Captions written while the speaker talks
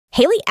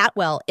Hayley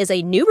Atwell is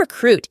a new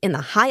recruit in the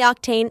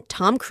high-octane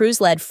Tom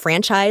Cruise-led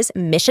franchise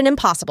Mission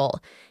Impossible,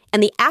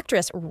 and the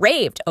actress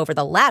raved over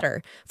the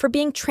latter for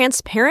being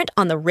transparent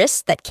on the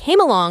risks that came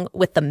along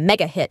with the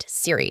mega-hit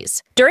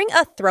series. During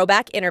a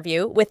throwback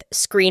interview with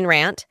Screen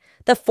Rant,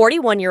 the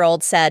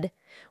 41-year-old said,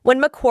 "When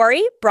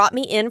Macquarie brought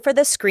me in for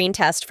the screen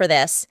test for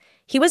this,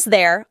 he was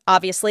there,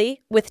 obviously,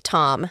 with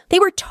Tom. They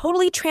were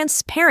totally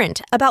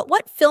transparent about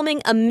what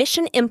filming a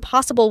Mission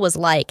Impossible was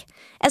like,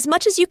 as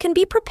much as you can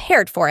be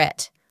prepared for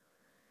it."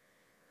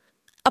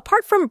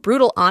 Apart from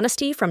brutal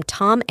honesty from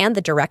Tom and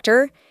the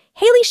director,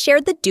 Hayley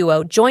shared the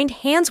duo joined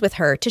hands with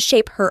her to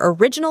shape her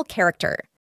original character.